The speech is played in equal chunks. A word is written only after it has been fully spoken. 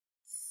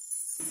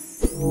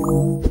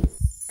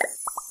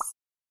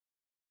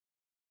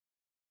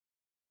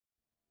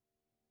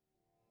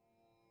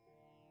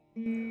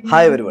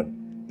Hi everyone.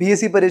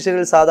 PSC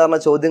പരീക്ഷകളിൽ സാധാരണ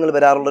ചോദ്യങ്ങൾ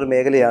വരാറുള്ള ഒരു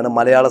മേഖലയാണ്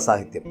മലയാള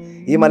സാഹിത്യം.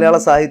 ഈ മലയാള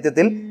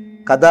സാഹിത്യത്തിൽ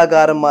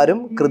കഥാകാരന്മാരും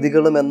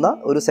കൃതികളും എന്ന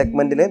ഒരു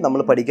സെഗ്മെൻറ്റിനെ നമ്മൾ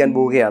പഠിക്കാൻ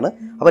പോവുകയാണ്.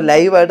 അപ്പോൾ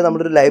ലൈവായിട്ട്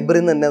നമ്മളൊരു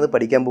ലൈബ്രറിയിൽ നിന്ന് തന്നെ അത്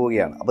പഠിക്കാൻ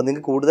പോവുകയാണ്. അപ്പോൾ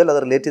നിങ്ങൾക്ക് കൂടുതൽ അത്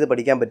റിലേറ്റ് ചെയ്ത്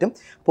പഠിക്കാൻ പറ്റും.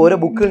 അപ്പോൾ ഓരോ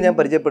ബുക്കുകൾ ഞാൻ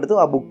പരിചയപ്പെടുത്തും.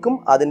 ആ ബുക്കും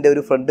അതിൻ്റെ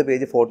ഒരു ഫ്രണ്ട്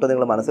പേജ് ഫോട്ടോ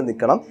നിങ്ങൾ മനസ്സിൽ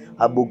നിൽക്കണം.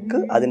 ആ ബുക്ക്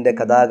അതിൻ്റെ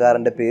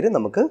കഥാകാരൻ്റെ പേര്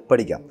നമുക്ക്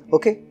പഠിക്കാം.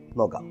 ഓക്കെ,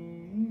 നോക്കാം.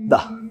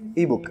 ദാ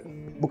ഈ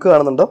ബുക്ക്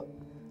കാണുന്നുണ്ടോ?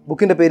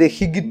 ബുക്കിൻ്റെ പേര്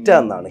ഹിഗിറ്റ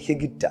എന്നാണ്.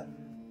 ഹിഗിറ്റ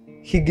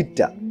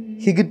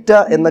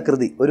എന്ന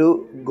കൃതി ഒരു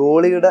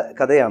ഗോളിയുടെ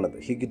കഥയാണിത്.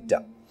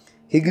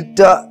 ഹിഗിറ്റ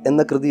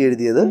എന്ന കൃതി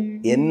എഴുതിയത്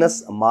NS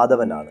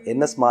മാധവനാണ്.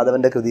 NS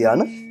മാധവൻ്റെ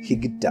കൃതിയാണ്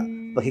ഹിഗിറ്റ.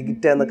 അപ്പോൾ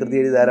ഹിഗിറ്റ എന്ന കൃതി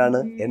എഴുതിയത് ആരാണ്?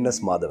 NS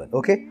മാധവൻ.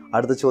 ഓക്കെ,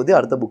 അടുത്ത ചോദ്യം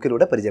അടുത്ത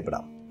ബുക്കിലൂടെ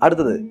പരിചയപ്പെടാം.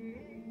 അടുത്തത്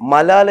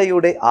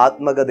മലാലയുടെ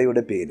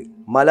ആത്മകഥയുടെ പേര്.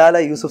 മലാല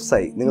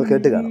യൂസുഫ്സായി, നിങ്ങൾ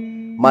കേട്ട് കാണും.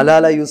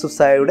 മലാല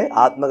യൂസുഫ്സായിയുടെ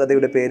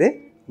ആത്മകഥയുടെ പേര്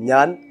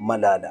ഞാൻ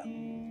മലാല.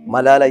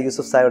 മലാല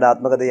യൂസുഫ്സായിയുടെ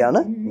ആത്മകഥയാണ്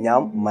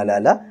ഞാൻ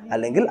മലാല,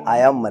 അല്ലെങ്കിൽ ഐ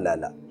ആം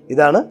മലാല.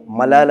 ഇതാണ്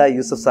മലാല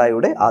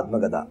യൂസുഫ്സായിയുടെ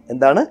ആത്മകഥ.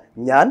 എന്താണ്?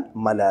 ഞാൻ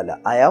Malala,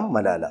 I am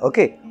Malala.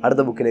 Okay,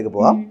 അടുത്ത ബുക്കിലേക്ക്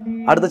പോവാം.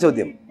 അടുത്ത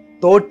ചോദ്യം,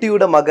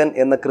 തോട്ടിയുടെ മകൻ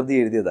എന്ന കൃതി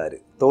എഴുതിയതാര്?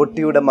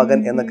 തോട്ടിയുടെ മകൻ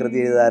എന്ന കൃതി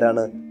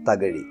എഴുതിയതാരാണ്?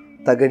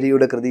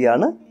 തകഴിയുടെ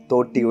കൃതിയാണ്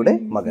തോട്ടിയുടെ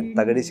മകൻ.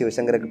 തകഴി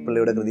ശിവശങ്കര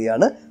പിള്ളയുടെ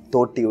കൃതിയാണ്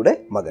തോട്ടിയുടെ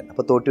മകൻ.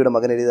 അപ്പോൾ തോട്ടിയുടെ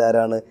മകൻ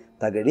എഴുതിയതാരാണ്?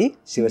 തകഴി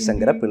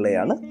ശിവശങ്കര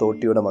പിള്ളയാണ്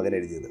തോട്ടിയുടെ മകൻ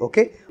എഴുതിയത്.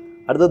 ഓക്കെ,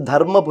 അടുത്തത്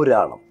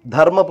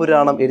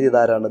ധർമ്മപുരാണം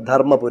എഴുതിയതാരാണ്?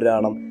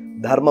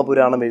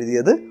 ധർമ്മപുരാണം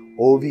എഴുതിയത്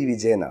OV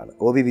വിജയനാണ്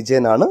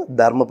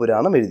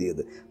ധർമ്മപുരാണം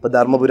എഴുതിയത്. അപ്പോൾ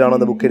ധർമ്മപുരാണം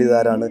എന്ന ബുക്ക്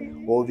എഴുതിയതാരാണ്?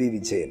 OV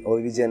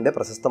വിജയൻ്റെ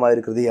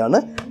പ്രശസ്തമായൊരു കൃതിയാണ്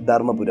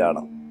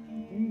ധർമ്മപുരാണം.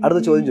 അടുത്ത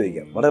ചോദ്യം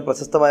ചോദിക്കാം, വളരെ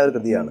പ്രശസ്തമായ ഒരു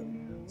കൃതിയാണ്.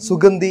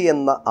 സുഗന്ധി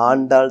എന്ന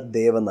ആണ്ടാൾ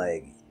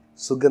ദേവനായകി.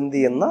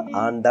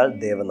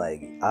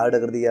 ആരുടെ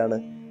കൃതിയാണ്?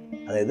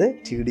 അതായത്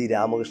TD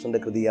രാമകൃഷ്ണൻ്റെ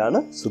കൃതിയാണ്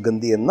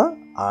സുഗന്ധി എന്ന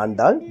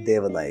ആണ്ടാൾ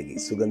ദേവനായകി.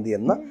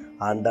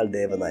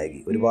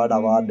 ഒരുപാട്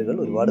അവാർഡുകൾ,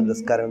 ഒരുപാട്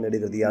പുരസ്കാരങ്ങൾ നേടിയ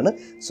കൃതിയാണ്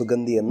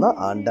സുഗന്ധി എന്ന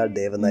ആണ്ടാൾ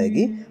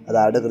ദേവനായകി. അത്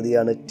ആരുടെ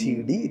കൃതിയാണ്?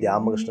 TD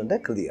രാമകൃഷ്ണൻ്റെ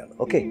കൃതിയാണ്.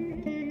 ഓക്കെ,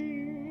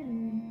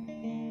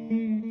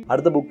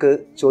 അടുത്ത ബുക്ക്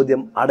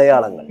ചോദ്യം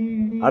അടയാളങ്ങൾ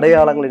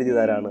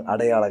എഴുതിയതാരാണ്?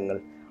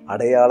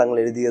 അടയാളങ്ങൾ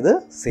എഴുതിയത്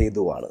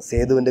സേതുവാണ്.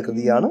 സേതുവിൻ്റെ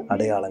കൃതിയാണ്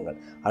അടയാളങ്ങൾ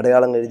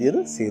എഴുതിയത്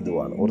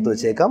സേതുവാണ്. ഓർത്ത്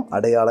വെച്ചേക്കാം,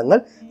 അടയാളങ്ങൾ,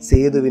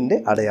 സേതുവിൻ്റെ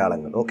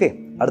അടയാളങ്ങൾ. ഓക്കെ,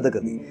 അടുത്ത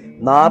കൃതി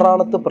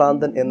നാറാണത്ത്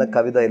പ്രാന്തൻ എന്ന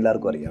കവിത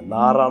എല്ലാവർക്കും അറിയാം.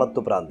 നാറാണത്ത്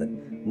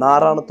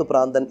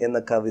പ്രാന്തൻ എന്ന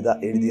കവിത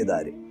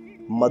എഴുതിയതാര്?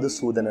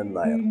 മധുസൂദനൻ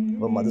നായർ.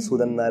 അപ്പോൾ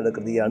മധുസൂദനൻ നായരുടെ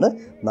കൃതിയാണ്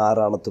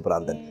നാറാണത്ത്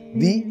പ്രാന്തൻ.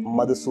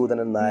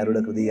 മധുസൂദനൻ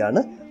നായരുടെ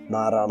കൃതിയാണ്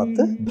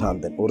നാറാണത്ത്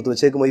ഭ്രാന്തൻ. ഓർത്ത്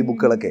വെച്ചേക്കുമ്പോൾ ഈ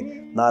ബുക്കുകളൊക്കെ,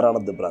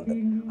 നാറാണത്ത് ഭ്രാന്തൻ.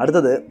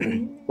 അടുത്തത്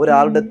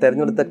ഒരാളുടെ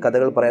തിരഞ്ഞെടുത്ത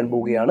കഥകൾ പറയാൻ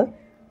പോവുകയാണ്.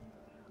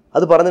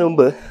 അത് പറഞ്ഞതിന്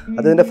മുമ്പ്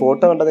അദ്ദേഹത്തിൻ്റെ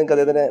ഫോട്ടോ കണ്ടാൽ നിങ്ങൾക്ക്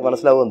അദ്ദേഹത്തിന്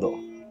മനസ്സിലാവുമെന്തോ?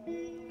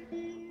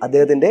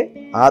 അദ്ദേഹത്തിൻ്റെ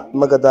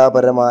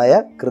ആത്മകഥാപരമായ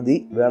കൃതി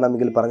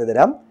വേണമെങ്കിൽ പറഞ്ഞു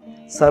തരാം.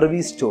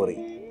 സർവീസ്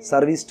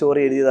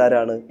സ്റ്റോറി എഴുതിയത്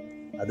ആരാണ്?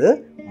 അത്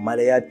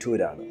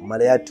മലയാറ്റൂരാണ്.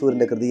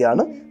 മലയാറ്റൂരിൻ്റെ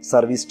കൃതിയാണ്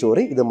സർവീസ്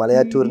സ്റ്റോറി. ഇത്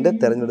മലയാറ്റൂരിൻ്റെ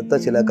തിരഞ്ഞെടുത്ത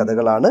ചില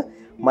കഥകളാണ്.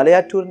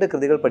 മലയാറ്റൂരിൻ്റെ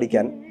കൃതികൾ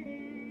പഠിക്കാൻ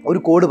ഒരു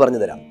കോഡ് പറഞ്ഞു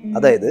തരാം.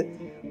 അതായത്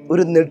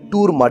ഒരു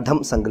നെട്ടൂർ മഠം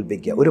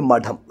സങ്കല്പിക്കുക. ഒരു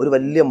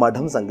വലിയ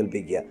മഠം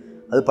സങ്കല്പിക്കുക.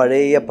 അത്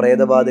പഴയ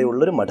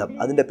പ്രേതബാധയുള്ളൊരു മഠം.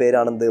 അതിൻ്റെ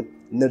പേരാണെന്ത്?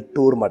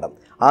 നെട്ടൂർ മഠം.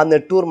 ആ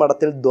നെട്ടൂർ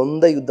മഠത്തിൽ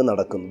ദ്വന്ദ്വയുദ്ധം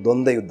നടക്കുന്നു.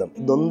 ദ്വന്ദ്വയുദ്ധം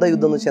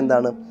എന്ന് വെച്ചാൽ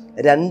എന്താണ്?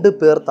 2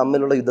 പേർ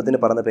തമ്മിലുള്ള യുദ്ധത്തിന്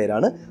പറഞ്ഞ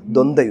പേരാണ്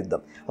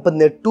ദ്വന്ദ്വയുദ്ധം. അപ്പം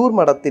നെട്ടൂർ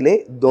മഠത്തിലെ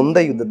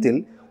ദ്വന്ദ്വയുദ്ധത്തിൽ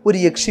ഒരു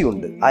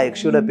യക്ഷിയുണ്ട്. ആ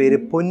യക്ഷിയുടെ പേര്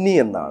പൊന്നി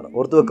എന്നാണ്.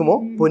 ഓർത്തു വെക്കുമോ?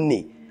 പൊന്നി.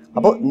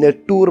 അപ്പോൾ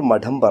നെട്ടൂർ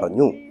മഠം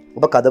പറഞ്ഞു.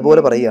 അപ്പോൾ കഥ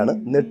പോലെ പറയുകയാണ്,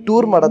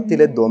 നെട്ടൂർ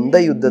മഠത്തിലെ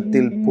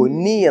ദ്വന്ദ്വയുദ്ധത്തിൽ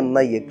പൊന്നി എന്ന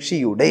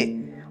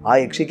ആ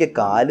യക്ഷിക്ക്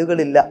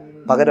കാലുകളില്ല,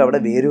 പകരം അവിടെ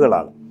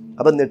വേരുകളാണ്.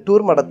 അപ്പം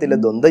നെട്ടൂർ മഠത്തിലെ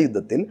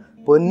ദ്വന്ദ്വയുദ്ധത്തിൽ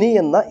പൊന്നി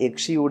എന്ന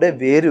യക്ഷിയുടെ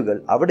വേരുകൾ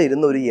അവിടെ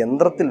ഇരുന്ന ഒരു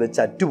യന്ത്രത്തിൽ വെച്ച്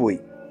അറ്റുപോയി.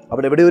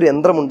 അവിടെ എവിടെ ഒരു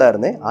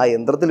യന്ത്രമുണ്ടായിരുന്നേ, ആ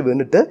യന്ത്രത്തിൽ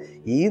വീണിട്ട്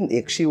ഈ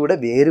യക്ഷിയുടെ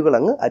വേരുകൾ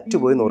അങ്ങ്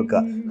അറ്റുപോയി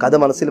നോർക്കുക. കഥ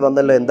മനസ്സിൽ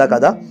വന്നല്ലോ. എന്താ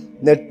കഥ?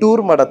 നെട്ടൂർ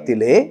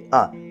മഠത്തിലെ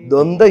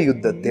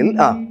ദ്വന്ദ്വയുദ്ധത്തിൽ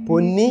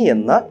പൊന്നി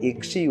എന്ന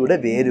യക്ഷിയുടെ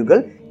വേരുകൾ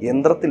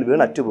യന്ത്രത്തിൽ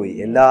വീണ് അറ്റുപോയി.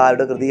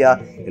 എല്ലാവരുടെ കൃതിയാ?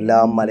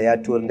 എല്ലാം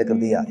മലയാറ്റൂരിൻ്റെ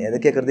കൃതിയാ.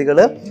 ഏതൊക്കെയാ കൃതികൾ?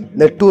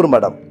 നെട്ടൂർ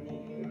മഠം,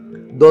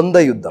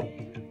 ദ്വന്ദ്വയുദ്ധം,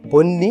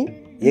 പൊന്നി,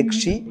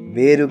 യക്ഷി,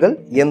 വേരുകൾ,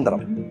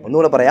 യന്ത്രം.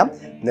 ഒന്നുകൂടെ പറയാം,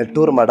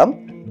 നെട്ടൂർ മഠം,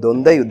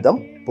 ദ്വന്ദ്വയുദ്ധം,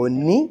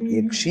 പൊന്നി,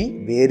 യക്ഷി,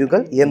 വേരുകൾ,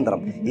 യന്ത്രം.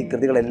 ഈ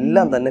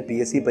കൃതികളെല്ലാം തന്നെ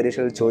PSC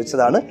പരീക്ഷകളിൽ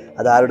ചോദിച്ചതാണ്.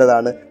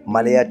 അതാരുടേതാണ്?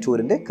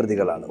 മലയാറ്റൂരിൻ്റെ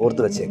കൃതികളാണ്.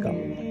 ഓർത്തു വെച്ചേക്കാം.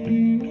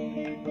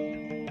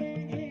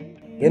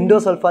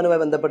 എൻഡോസൾഫാനുമായി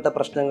ബന്ധപ്പെട്ട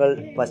പ്രശ്നങ്ങൾ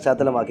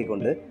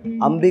പശ്ചാത്തലമാക്കിക്കൊണ്ട്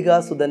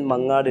അംബികാസുധൻ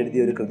മങ്ങാട്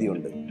എഴുതിയ ഒരു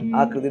കൃതിയുണ്ട്.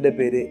 ആ കൃതിയുടെ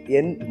പേര്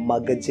എൻ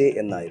മഗജെ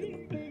എന്നായിരുന്നു.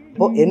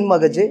 അപ്പോൾ എൻ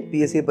മഗജെ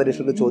PSC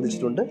പരീക്ഷയ്ക്ക്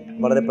ചോദിച്ചിട്ടുണ്ട്.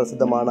 വളരെ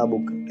പ്രസിദ്ധമാണ് ആ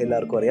ബുക്ക്,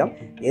 എല്ലാവർക്കും അറിയാം.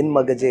 എൻ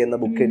മഗജെ എന്ന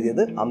ബുക്ക്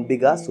എഴുതിയത്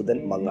അംബികാസുധൻ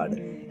മങ്ങാട്.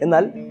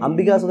 എന്നാൽ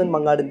അംബികാസുധൻ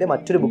മങ്ങാടിൻ്റെ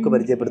മറ്റൊരു ബുക്ക്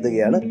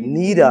പരിചയപ്പെടുത്തുകയാണ്,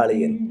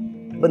 നീരാളിയൻ.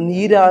 അപ്പം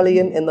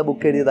നീരാളിയൻ എന്ന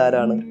ബുക്ക് എഴുതിയത്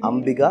ആരാണ്?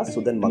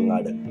 അംബികാസുധൻ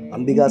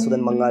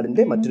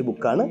മങ്ങാടിൻ്റെ മറ്റൊരു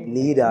ബുക്കാണ്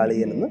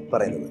നീരാളിയൻ എന്ന്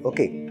പറയുന്നത്.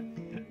 ഓക്കെ,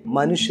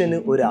 മനുഷ്യന്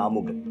ഒരു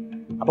ആമുഖം.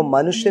 അപ്പം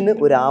മനുഷ്യന്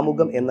ഒരു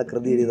ആമുഖം എന്ന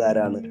കൃതി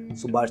എഴുതിയതാരാണ്?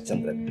 സുഭാഷ്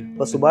ചന്ദ്രൻ.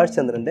 അപ്പോൾ സുഭാഷ്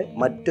ചന്ദ്രൻ്റെ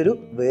മറ്റൊരു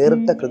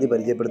വേറിട്ട കൃതി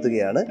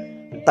പരിചയപ്പെടുത്തുകയാണ്,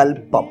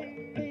 തൽപ്പം.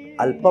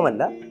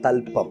 അല്പമല്ല,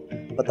 തൽപ്പം.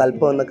 അപ്പോൾ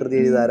തൽപ്പം എന്ന കൃതി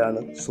എഴുതിയതാരാണ്?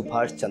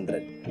 സുഭാഷ്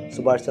ചന്ദ്രൻ.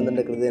 സുഭാഷ്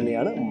ചന്ദ്രൻ്റെ കൃതി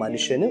തന്നെയാണ്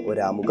മനുഷ്യന്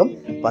ഒരാമുഖം.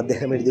 അപ്പോൾ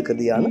അദ്ദേഹം എഴുതിയ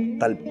കൃതിയാണ്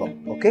തൽപ്പം.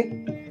 ഓക്കെ.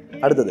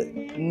 അടുത്തത്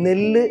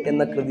നെല്ല്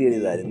എന്ന കൃതി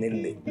എഴുതിയതാര്?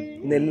 നെല്ല്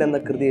എന്ന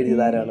കൃതി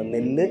എഴുതിയതാരാണ്?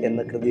 നെല്ല്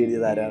എന്ന കൃതി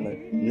എഴുതിയതാരാണ്?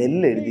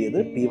 നെല്ല് എഴുതിയത്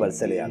പി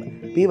വത്സലയാണ്.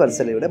 പി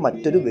വത്സലയുടെ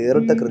മറ്റൊരു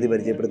വേറിട്ട കൃതി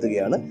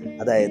പരിചയപ്പെടുത്തുകയാണ്,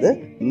 അതായത്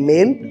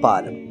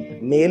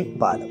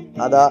മേൽപ്പാലം.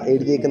 അതാ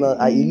എഴുതിയേക്കുന്ന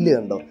ആ ഇല്ല്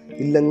കണ്ടോ?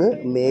 ഇല്ലങ്ങ്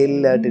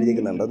മേലിലായിട്ട്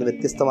എഴുതിയിരിക്കുന്നുണ്ടോ? അത്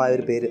വ്യത്യസ്തമായ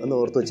ഒരു പേര് ഒന്ന്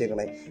ഓർത്ത്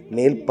വെച്ചേക്കണേ.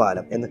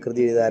 മേൽപ്പാലം എന്ന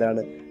കൃതി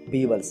എഴുതാരാണ്?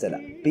 പി വത്സല.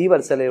 പി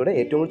വത്സലയുടെ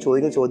ഏറ്റവും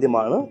ചോദിക്കുന്ന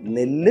ചോദ്യമാണ്,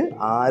 നെല്ല്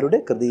ആരുടെ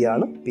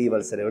കൃതിയാണ്? പി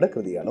വത്സലയുടെ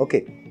കൃതിയാണ്.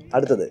 ഓക്കെ.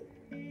 അടുത്തത്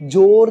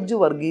ജോർജ്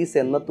വർഗീസ്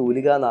എന്ന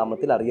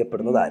തൂലികാനാമത്തിൽ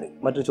അറിയപ്പെടുന്നത് ആര്?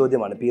 മറ്റൊരു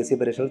ചോദ്യമാണ്, PSC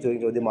പരീക്ഷയിൽ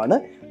ചോദിക്കുന്ന ചോദ്യമാണ്.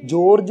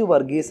 ജോർജ്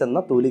വർഗീസ് എന്ന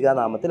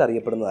തൂലികാനാമത്തിൽ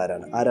അറിയപ്പെടുന്നത്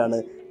ആരാണ്?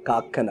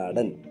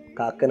 കാക്കനാടൻ.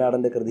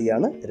 കാക്കനാടൻ്റെ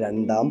കൃതിയാണ്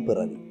രണ്ടാം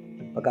പിറവി.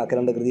 അപ്പോൾ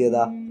കാക്കനാടൻ്റെ കൃതി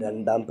ഏതാ?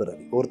 രണ്ടാം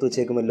പിറവി. ഓർത്ത്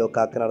വെച്ചേക്കുമല്ലോ,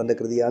 കാക്കനാടൻ്റെ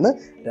കൃതിയാണ്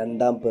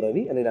രണ്ടാം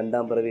പിറവി. അല്ലെങ്കിൽ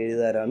രണ്ടാം പിറവി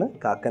എഴുതിയതാരാണ്?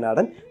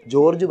 കാക്കനാടൻ.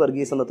 ജോർജ്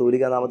വർഗീസ് എന്ന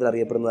തൂലികാനാമത്തിൽ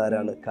അറിയപ്പെടുന്നത്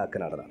ആരാണ്?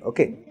 കാക്കനാടനാണ്.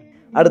 ഓക്കെ.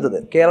 അടുത്തത്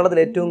കേരളത്തിൽ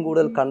ഏറ്റവും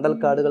കൂടുതൽ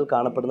കണ്ടൽക്കാടുകൾ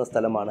കാണപ്പെടുന്ന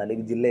സ്ഥലമാണ്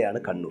അല്ലെങ്കിൽ ജില്ലയാണ്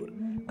കണ്ണൂർ.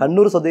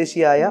 കണ്ണൂർ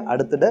സ്വദേശിയായ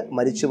അടുത്തിടെ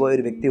മരിച്ചുപോയ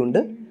ഒരു വ്യക്തിയുണ്ട്.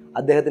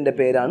 അദ്ദേഹത്തിൻ്റെ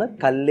പേരാണ്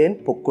കല്ലേൻ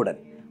പൊക്കുടൻ.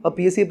 അപ്പോൾ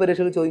PSC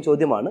പരീക്ഷയിൽ ചോദിക്കുന്ന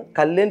ചോദ്യമാണ്,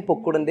 കല്ലേൻ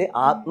പൊക്കുടൻ്റെ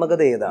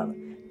ആത്മകഥ ഏതാണ്?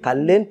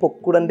 കല്ലേൻ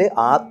പൊക്കുടൻ്റെ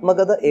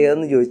ആത്മകഥ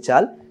ഏതെന്ന്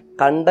ചോദിച്ചാൽ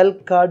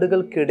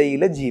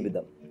കണ്ടൽക്കാടുകൾക്കിടയിലെ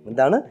ജീവിതം.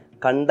 എന്താണ്?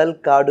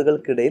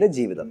 കണ്ടൽക്കാടുകൾക്കിടയിലെ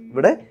ജീവിതം.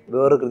 ഇവിടെ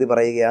വേറൊരു കൃതി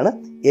പറയുകയാണ്,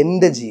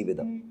 എൻ്റെ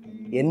ജീവിതം.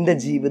 എൻ്റെ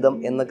ജീവിതം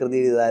എന്ന കൃതി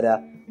എഴുതാരാ?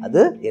 അത്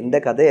എൻ്റെ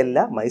കഥയല്ല,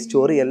 മൈ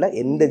സ്റ്റോറി അല്ല,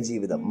 എൻ്റെ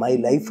ജീവിതം, മൈ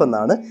ലൈഫ്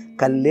എന്നാണ്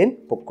കല്ലേൻ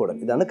പൊക്കുടൻ.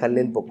 ഇതാണ്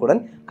കല്ലേൻ പൊക്കുടൻ.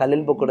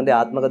 കല്ലേൻ പൊക്കുടൻ്റെ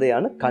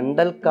ആത്മകഥയാണ്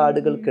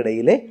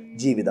കണ്ടൽക്കാടുകൾക്കിടയിലെ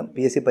ജീവിതം.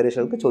 PSC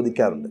പരീക്ഷകൾക്ക്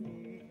ചോദിക്കാറുണ്ട്.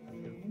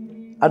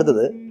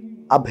 അടുത്തത്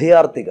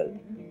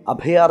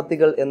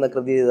അഭയാർത്ഥികൾ എന്ന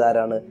കൃതി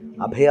എഴുതാരാണ്?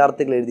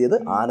 അഭയാർത്ഥികൾ എഴുതിയത്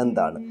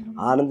ആനന്ദാണ്.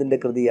 ആനന്ദിൻ്റെ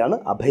കൃതിയാണ്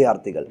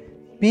അഭയാർത്ഥികൾ.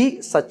 പി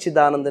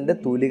സച്ചിദാനന്ദൻ്റെ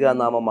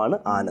തൂലികാനാമമാണ്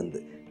ആനന്ദ്.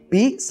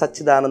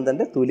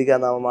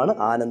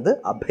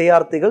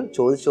 അഭയാർത്ഥികൾ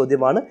ചോദിച്ച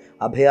ചോദ്യമാണ്.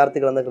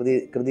 അഭയാർത്ഥികൾ എന്ന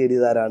കൃതി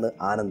എഴുതിയതാരാണ്?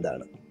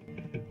 ആനന്ദാണ്.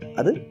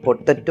 അത്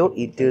പൊട്ടറ്റോ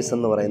ഈറ്റേഴ്സ്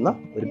എന്ന് പറയുന്ന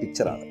ഒരു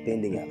പിക്ചറാണ്,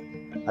 പെയിൻറ്റിംഗ് ആണ്.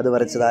 അത്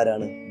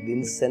വരച്ചതാരാണ്?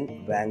 വിൻസെന്റ്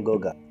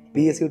വാൻഗോഗ.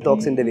 PSC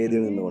ടോക്സിൻ്റെ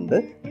വേദിയിൽ നിന്നുകൊണ്ട്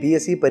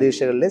PSC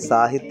പരീക്ഷകളിലെ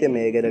സാഹിത്യ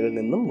മേഖലകളിൽ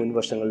നിന്നും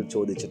മുൻവർഷങ്ങളിൽ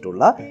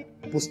ചോദിച്ചിട്ടുള്ള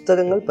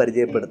പുസ്തകങ്ങൾ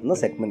പരിചയപ്പെടുത്തുന്ന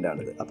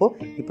സെഗ്മെൻ്റാണിത്. അപ്പോൾ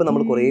ഇപ്പോൾ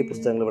നമ്മൾ കുറേ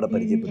പുസ്തകങ്ങൾ ഇവിടെ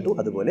പരിചയപ്പെട്ടു.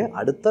 അതുപോലെ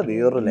അടുത്ത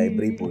വേറൊരു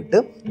ലൈബ്രറി പോയിട്ട്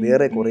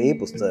വേറെ കുറേ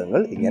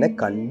പുസ്തകങ്ങൾ ഇങ്ങനെ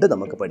കണ്ട്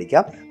നമുക്ക്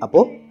പഠിക്കാം.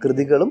 അപ്പോൾ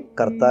കൃതികളും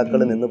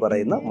കർത്താക്കളും എന്ന്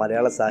പറയുന്ന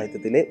മലയാള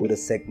സാഹിത്യത്തിലെ ഒരു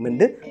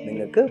സെഗ്മെൻറ്റ്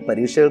നിങ്ങൾക്ക്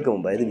പരീക്ഷകൾക്ക്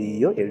മുമ്പ്, അതായത്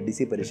VEO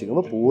LDC പരീക്ഷയ്ക്ക്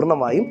മുമ്പ്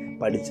പൂർണ്ണമായും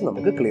പഠിച്ച്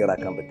നമുക്ക് ക്ലിയർ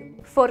ആക്കാൻ പറ്റും.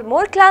 For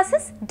more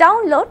classes,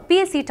 download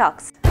PSC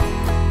Talks.